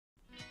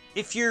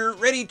If you're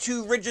ready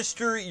to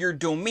register your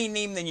domain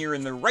name, then you're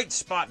in the right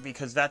spot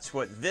because that's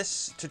what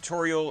this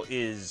tutorial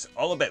is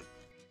all about.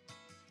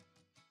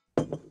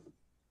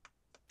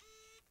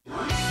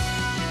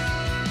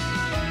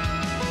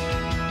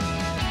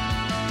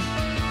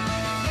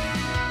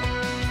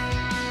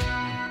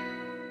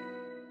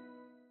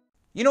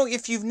 You know,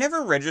 if you've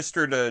never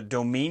registered a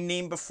domain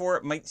name before,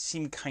 it might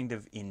seem kind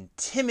of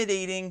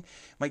intimidating,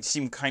 might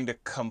seem kind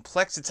of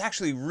complex. It's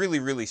actually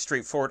really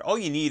straightforward. All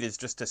you need is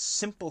just a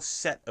simple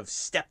set of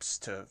steps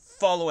to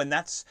follow, and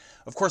that's,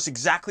 of course,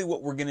 exactly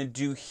what we're going to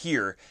do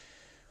here.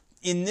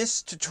 In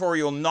this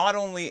tutorial, not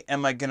only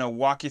am I going to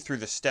walk you through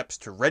the steps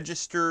to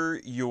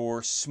register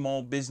your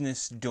small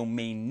business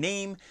domain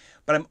name,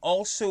 but I'm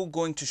also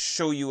going to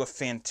show you a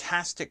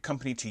fantastic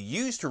company to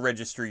use to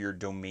register your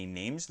domain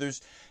names. There's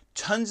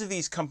tons of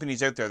these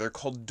companies out there. They're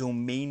called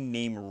domain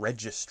name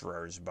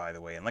registrars, by the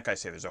way. And like I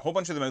say, there's a whole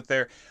bunch of them out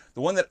there.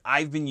 The one that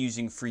I've been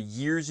using for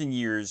years and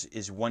years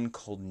is one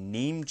called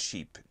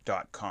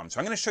Namecheap.com. So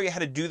I'm going to show you how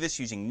to do this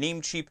using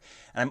Namecheap.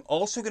 And I'm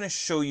also going to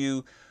show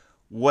you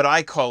what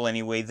I call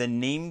anyway, the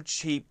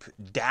Namecheap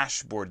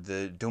dashboard,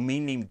 the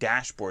domain name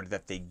dashboard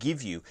that they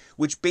give you,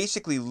 which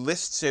basically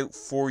lists out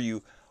for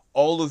you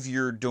all of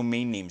your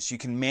domain names. So you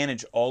can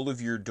manage all of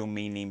your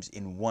domain names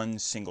in one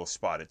single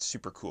spot. It's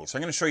super cool. So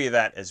I'm going to show you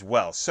that as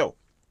well. So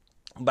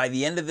by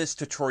the end of this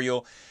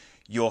tutorial,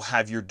 you'll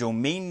have your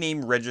domain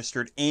name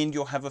registered and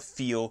you'll have a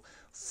feel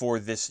for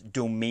this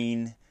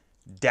domain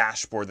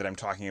dashboard that I'm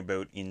talking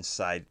about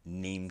inside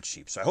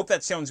Namecheap. So I hope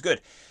that sounds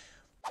good.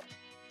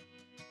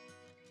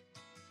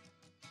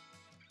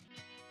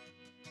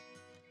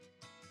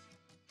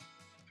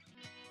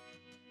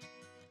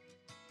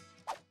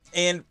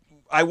 And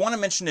I want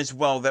to mention as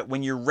well that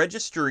when you're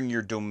registering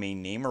your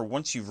domain name, or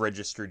once you've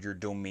registered your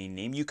domain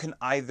name, you can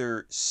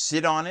either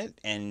sit on it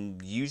and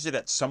use it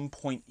at some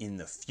point in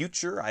the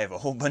future. I have a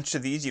whole bunch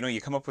of these. You know, you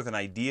come up with an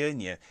idea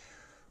and you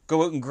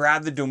go out and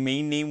grab the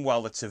domain name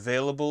while it's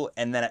available,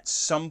 and then at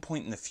some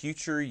point in the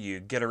future, you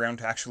get around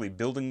to actually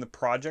building the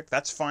project.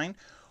 That's fine.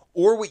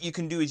 Or what you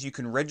can do is you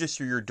can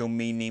register your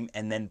domain name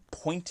and then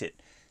point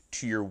it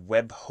to your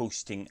web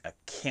hosting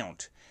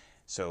account.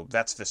 So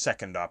that's the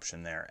second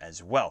option there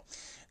as well.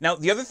 Now,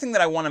 the other thing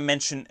that I want to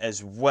mention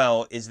as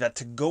well is that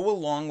to go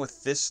along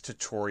with this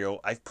tutorial,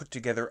 I've put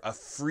together a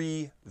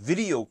free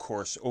video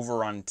course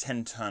over on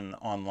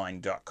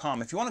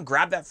 10tononline.com. If you want to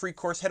grab that free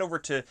course, head over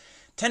to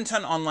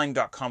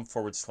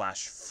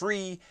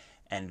 10tononline.com/free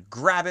and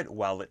grab it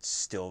while it's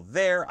still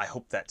there. I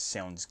hope that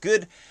sounds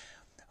good.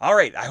 All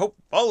right, I hope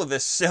all of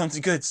this sounds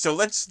good. So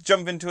let's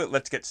jump into it.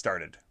 Let's get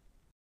started.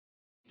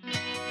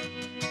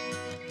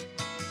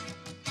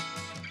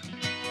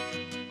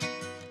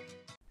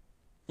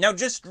 Now,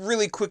 just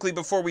really quickly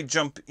before we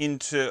jump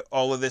into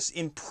all of this,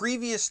 in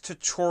previous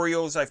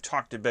tutorials, I've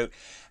talked about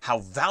how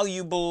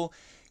valuable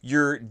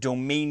your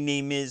domain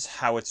name is,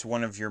 how it's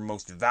one of your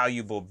most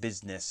valuable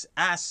business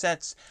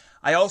assets.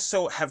 I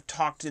also have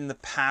talked in the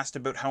past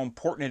about how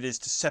important it is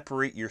to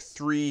separate your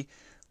three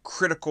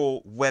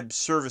critical web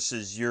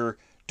services, your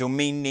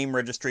domain name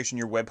registration,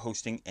 your web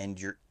hosting, and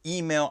your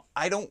email.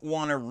 I don't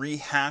want to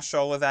rehash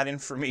all of that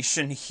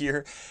information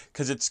here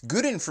because it's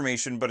good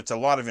information, but it's a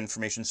lot of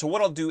information. So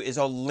what I'll do is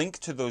I'll link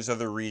to those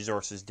other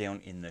resources down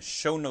in the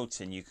show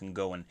notes, and you can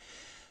go and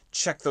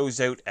check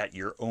those out at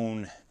your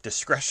own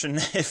discretion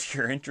if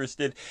you're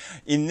interested.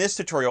 In this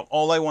tutorial,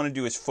 all I want to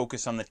do is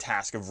focus on the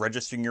task of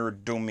registering your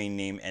domain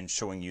name and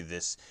showing you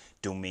this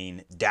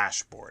domain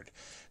dashboard.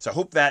 So I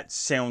hope that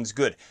sounds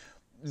good.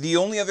 The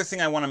only other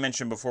thing I want to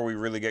mention before we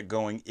really get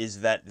going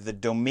is that the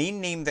domain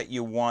name that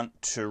you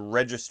want to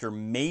register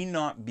may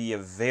not be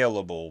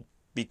available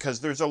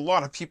because there's a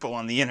lot of people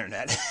on the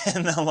internet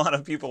and a lot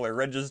of people are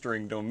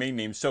registering domain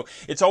names. So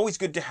it's always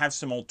good to have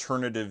some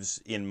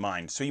alternatives in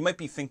mind. So you might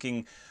be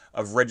thinking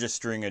of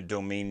registering a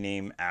domain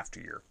name after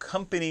your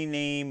company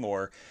name,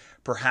 or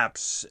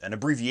perhaps an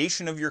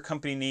abbreviation of your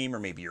company name, or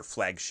maybe your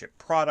flagship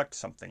product,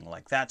 something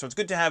like that. So it's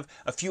good to have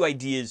a few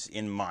ideas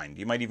in mind.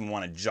 You might even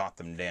want to jot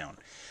them down.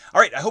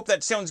 All right, I hope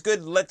that sounds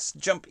good. Let's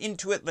jump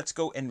into it. Let's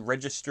go and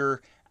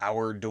register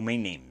our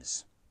domain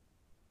names.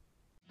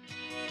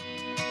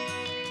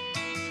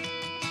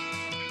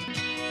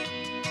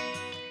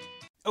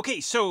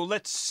 Okay, so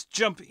let's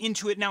jump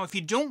into it now. If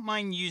you don't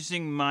mind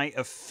using my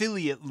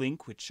affiliate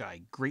link, which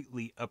I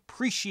greatly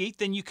appreciate,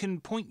 then you can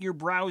point your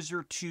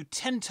browser to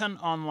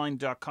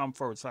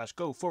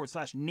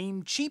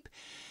 10tononline.com/go/Namecheap.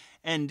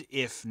 And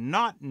if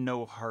not,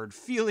 no hard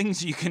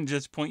feelings, you can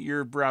just point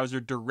your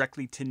browser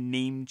directly to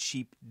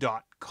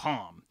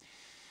Namecheap.com.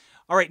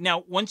 All right,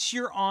 now once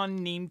you're on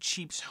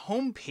Namecheap's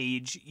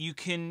homepage, you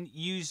can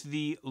use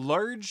the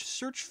large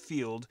search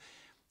field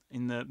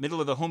in the middle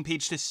of the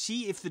homepage to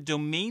see if the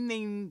domain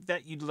name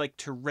that you'd like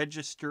to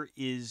register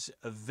is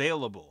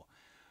available.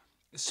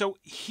 So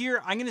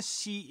here I'm going to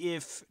see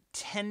if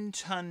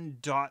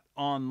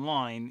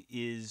 10ton.online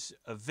is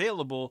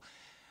available.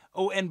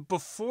 Oh, and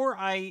before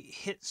I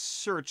hit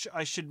search,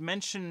 I should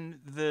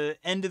mention the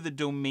end of the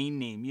domain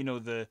name, you know,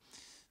 the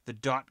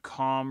the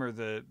 .com or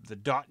the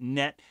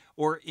 .net,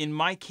 or in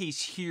my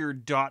case here,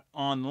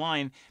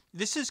 .online.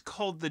 This is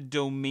called the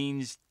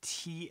domains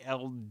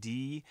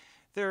TLD.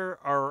 There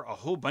are a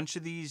whole bunch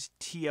of these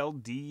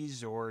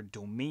TLDs or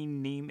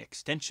domain name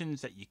extensions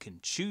that you can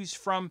choose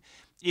from.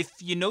 If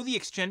you know the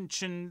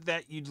extension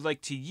that you'd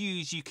like to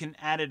use, you can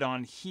add it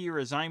on here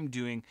as I'm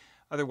doing.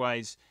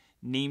 Otherwise,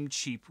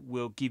 Namecheap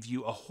will give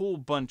you a whole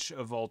bunch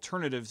of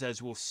alternatives,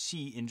 as we'll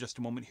see in just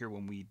a moment here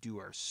when we do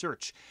our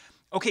search.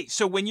 Okay,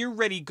 so when you're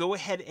ready, go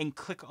ahead and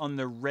click on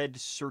the red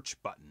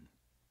search button.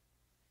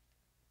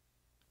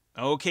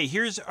 Okay,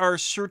 here's our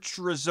search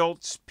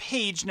results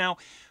page. Now,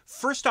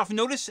 first off,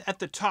 notice at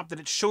the top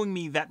that it's showing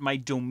me that my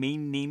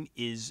domain name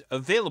is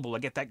available. I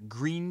get that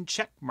green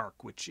check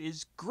mark, which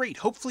is great.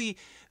 Hopefully,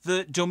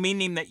 the domain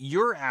name that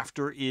you're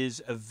after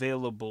is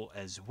available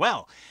as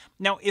well.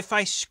 Now, if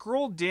I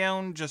scroll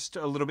down just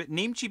a little bit,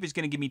 Namecheap is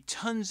going to give me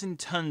tons and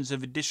tons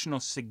of additional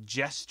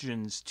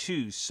suggestions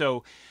too.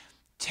 So,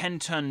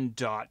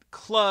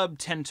 10ton.club,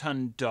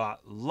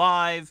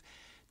 10ton.live,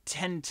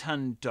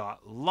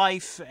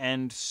 10ton.life,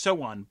 and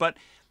so on. But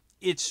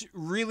it's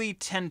really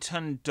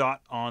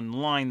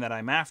 10ton.online that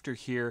I'm after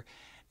here.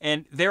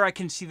 And there I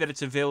can see that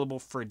it's available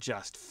for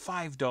just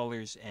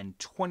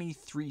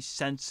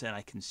 $5.23, and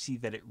I can see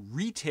that it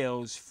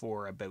retails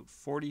for about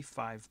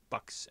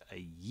 $45 a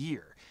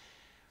year.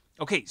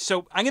 Okay,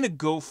 so I'm going to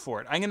go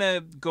for it. I'm going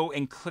to go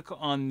and click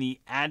on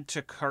the add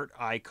to cart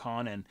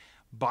icon and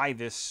buy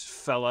this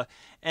fella.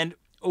 And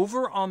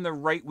over on the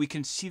right, we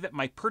can see that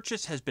my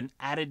purchase has been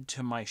added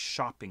to my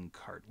shopping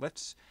cart.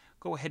 Let's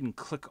go ahead and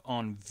click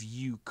on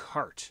View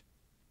Cart.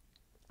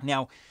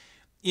 Now,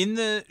 in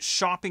the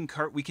shopping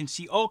cart, we can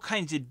see all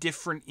kinds of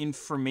different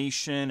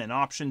information and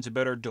options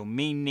about our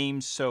domain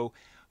names. So,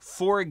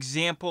 for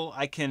example,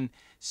 I can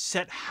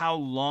set how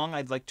long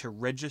I'd like to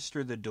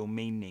register the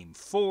domain name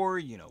for,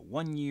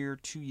 1 year,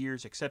 2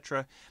 years,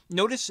 etc.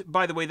 Notice,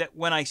 by the way, that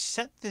when I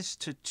set this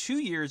to 2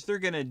 years, they're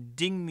going to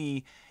ding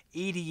me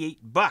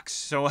 $88,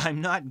 so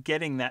I'm not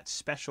getting that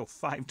special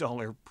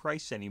 $5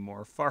 price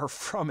anymore, far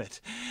from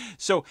it.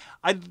 So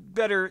I'd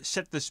better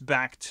set this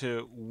back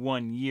to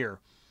 1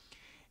 year.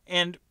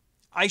 And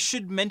I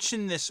should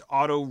mention this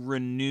auto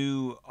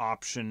renew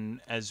option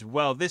as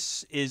well.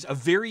 This is a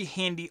very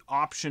handy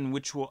option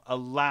which will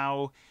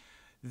allow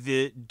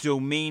the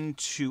domain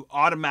to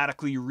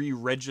automatically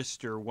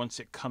re-register once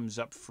it comes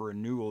up for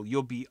renewal.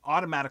 You'll be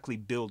automatically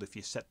billed if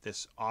you set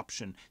this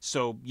option.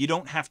 So you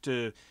don't have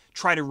to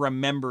try to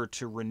remember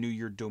to renew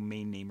your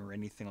domain name or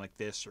anything like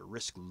this or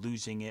risk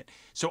losing it.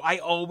 So I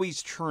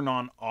always turn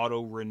on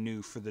auto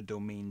renew for the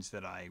domains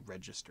that I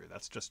register.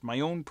 That's just my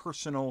own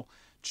personal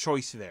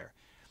choice there.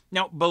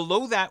 Now,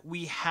 below that,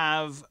 we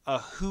have a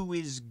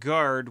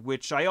WhoisGuard,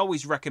 which I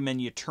always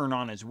recommend you turn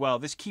on as well.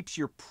 This keeps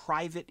your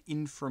private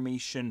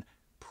information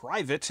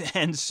private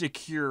and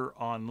secure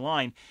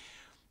online.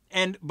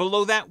 And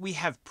below that, we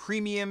have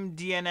Premium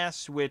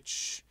DNS,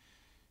 which,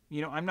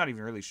 I'm not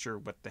even really sure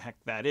what the heck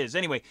that is.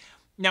 Anyway,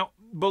 now,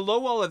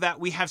 below all of that,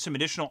 we have some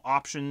additional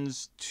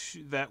options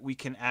that we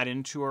can add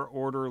into our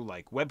order,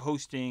 like web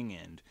hosting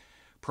and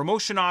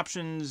promotion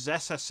options,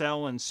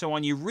 SSL, and so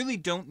on. You really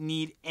don't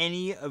need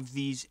any of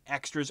these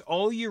extras.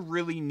 All you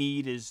really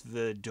need is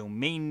the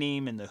domain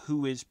name and the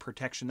Whois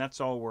protection. That's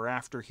all we're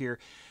after here.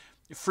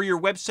 For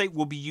your website,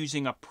 we'll be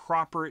using a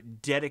proper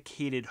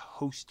dedicated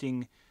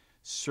hosting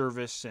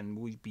service, and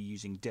we'll be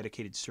using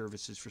dedicated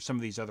services for some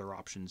of these other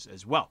options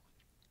as well.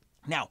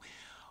 Now,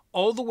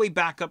 all the way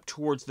back up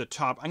towards the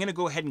top, I'm going to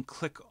go ahead and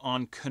click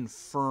on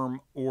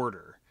Confirm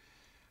Order.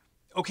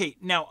 Okay,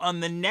 now on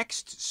the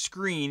next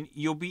screen,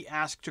 you'll be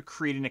asked to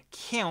create an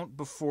account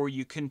before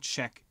you can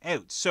check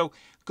out. So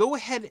go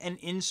ahead and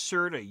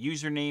insert a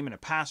username and a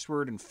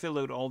password and fill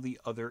out all the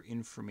other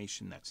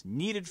information that's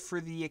needed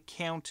for the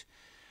account.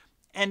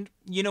 And,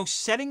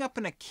 setting up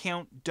an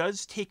account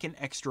does take an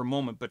extra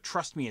moment, but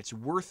trust me, it's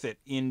worth it.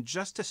 In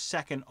just a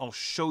second, I'll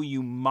show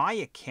you my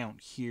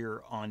account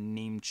here on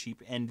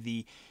Namecheap and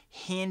the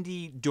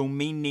handy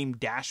domain name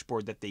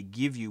dashboard that they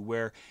give you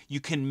where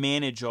you can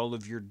manage all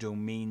of your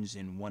domains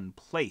in one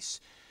place.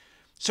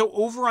 So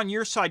over on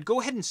your side, go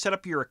ahead and set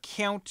up your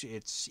account.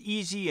 It's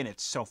easy and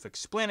it's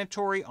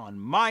self-explanatory. On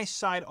my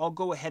side, I'll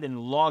go ahead and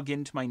log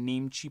into my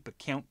Namecheap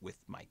account with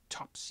my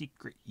top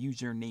secret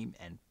username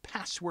and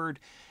password,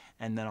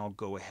 and then I'll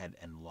go ahead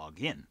and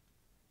log in.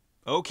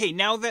 Okay,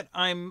 now that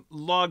I'm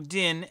logged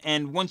in,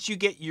 and once you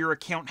get your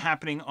account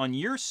happening on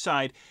your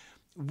side,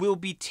 we'll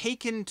be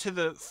taken to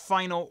the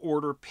final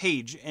order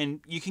page,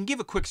 and you can give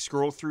a quick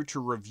scroll through to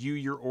review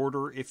your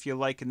order if you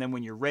like, and then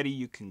when you're ready,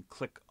 you can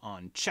click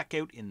on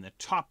checkout in the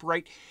top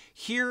right.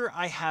 Here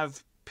I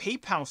have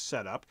PayPal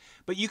set up,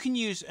 but you can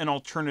use an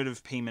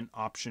alternative payment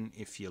option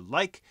if you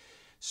like.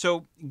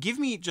 So give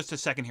me just a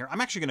second here. I'm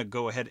actually going to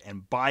go ahead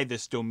and buy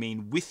this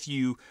domain with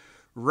you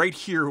right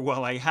here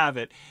while I have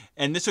it.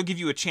 And this will give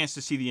you a chance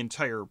to see the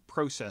entire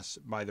process,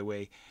 by the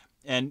way.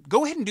 And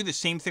go ahead and do the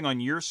same thing on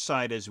your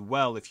side as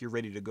well if you're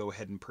ready to go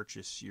ahead and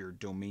purchase your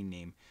domain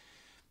name.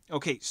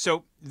 Okay,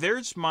 so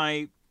there's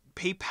my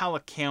PayPal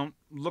account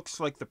looks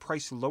like the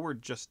price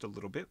lowered just a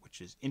little bit,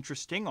 which is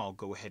interesting. I'll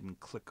go ahead and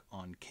click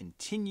on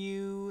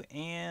continue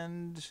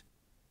and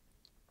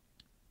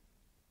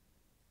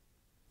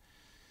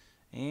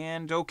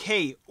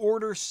okay,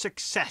 order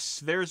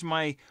success. There's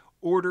my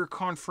order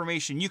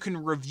confirmation. You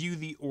can review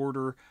the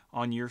order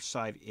on your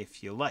side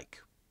if you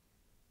like.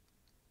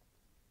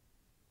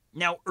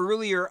 Now,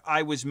 earlier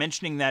I was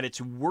mentioning that it's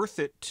worth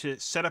it to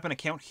set up an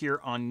account here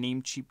on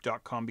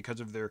Namecheap.com because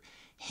of their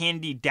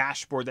handy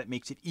dashboard that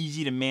makes it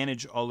easy to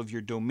manage all of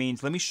your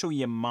domains. Let me show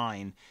you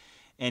mine.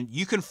 And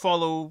you can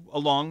follow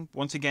along,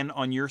 once again,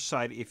 on your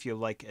side if you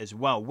like as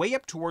well. Way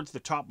up towards the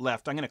top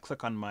left, I'm going to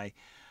click on my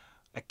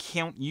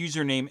account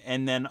username,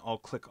 and then I'll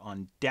click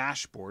on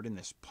dashboard in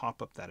this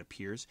pop-up that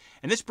appears.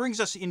 And this brings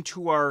us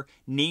into our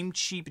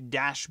Namecheap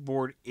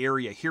dashboard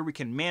area. Here we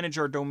can manage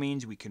our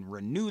domains, we can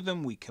renew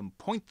them, we can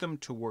point them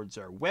towards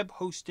our web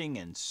hosting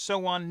and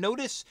so on.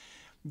 Notice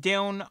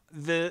down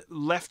the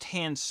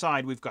left-hand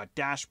side, we've got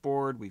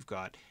dashboard, we've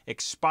got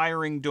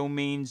expiring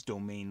domains,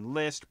 domain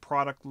list,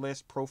 product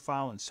list,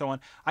 profile, and so on.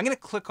 I'm going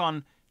to click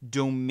on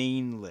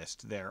domain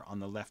list there on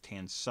the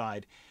left-hand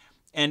side.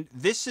 And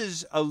this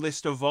is a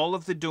list of all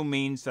of the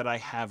domains that I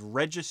have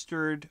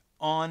registered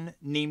on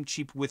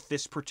Namecheap with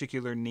this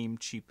particular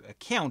Namecheap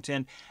account.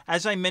 And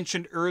as I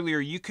mentioned earlier,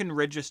 you can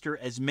register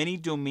as many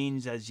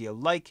domains as you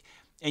like,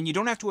 and you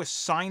don't have to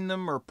assign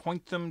them or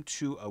point them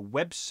to a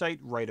website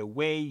right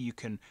away. You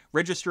can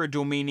register a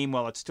domain name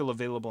while it's still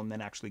available and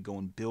then actually go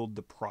and build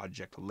the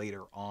project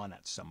later on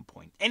at some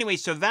point. Anyway,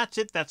 so that's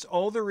it. That's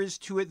all there is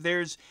to it.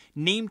 There's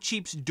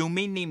Namecheap's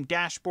domain name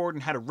dashboard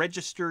and how to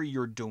register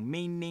your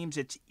domain names.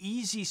 It's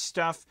easy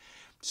stuff.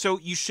 So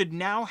you should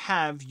now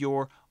have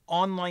your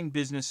online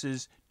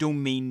business's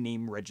domain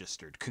name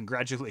registered.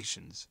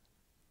 Congratulations.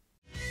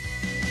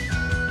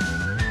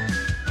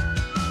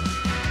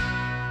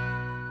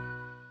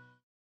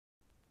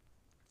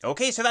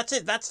 Okay, so that's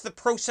it. That's the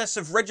process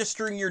of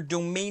registering your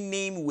domain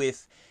name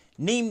with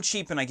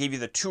Namecheap, and I gave you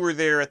the tour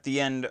there at the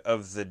end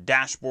of the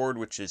dashboard,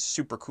 which is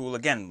super cool.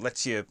 Again,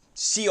 lets you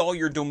see all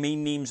your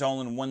domain names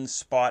all in one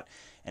spot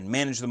and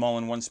manage them all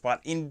in one spot.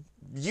 In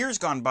years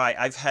gone by,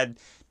 I've had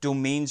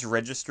domains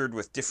registered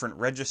with different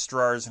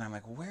registrars, and I'm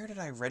like, where did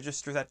I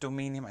register that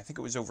domain name? I think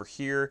it was over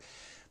here.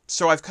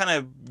 So I've kind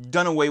of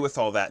done away with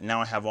all that.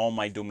 Now I have all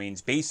my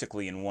domains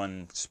basically in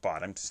one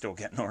spot. I'm still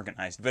getting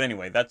organized. But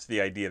anyway, that's the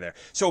idea there.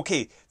 So,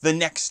 okay, the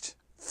next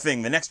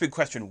thing, the next big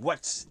question,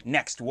 what's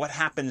next? What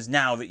happens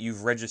now that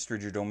you've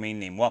registered your domain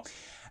name? Well,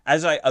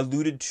 as I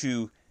alluded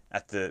to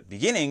at the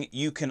beginning,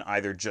 you can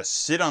either just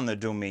sit on the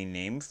domain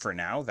name for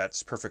now.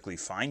 That's perfectly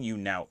fine. You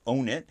now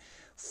own it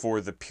for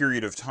the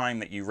period of time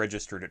that you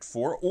registered it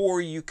for.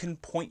 Or you can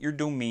point your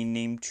domain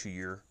name to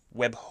your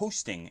web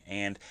hosting.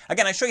 And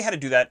again, I show you how to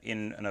do that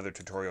in another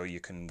tutorial. You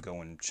can go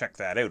and check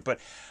that out.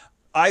 But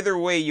either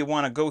way you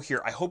want to go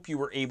here, I hope you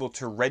were able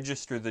to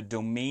register the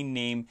domain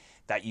name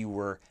that you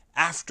were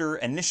after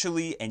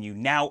initially, and you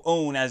now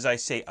own, as I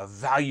say, a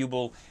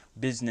valuable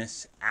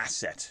business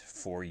asset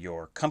for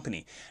your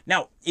company.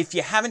 Now, if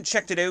you haven't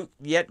checked it out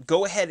yet,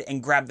 go ahead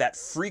and grab that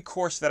free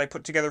course that I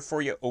put together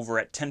for you over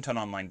at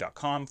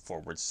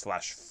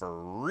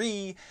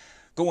 10tononline.com/free.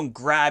 Go and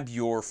grab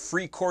your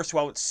free course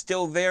while it's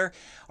still there.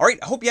 All right,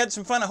 I hope you had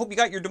some fun. I hope you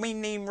got your domain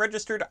name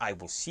registered. I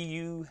will see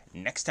you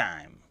next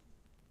time.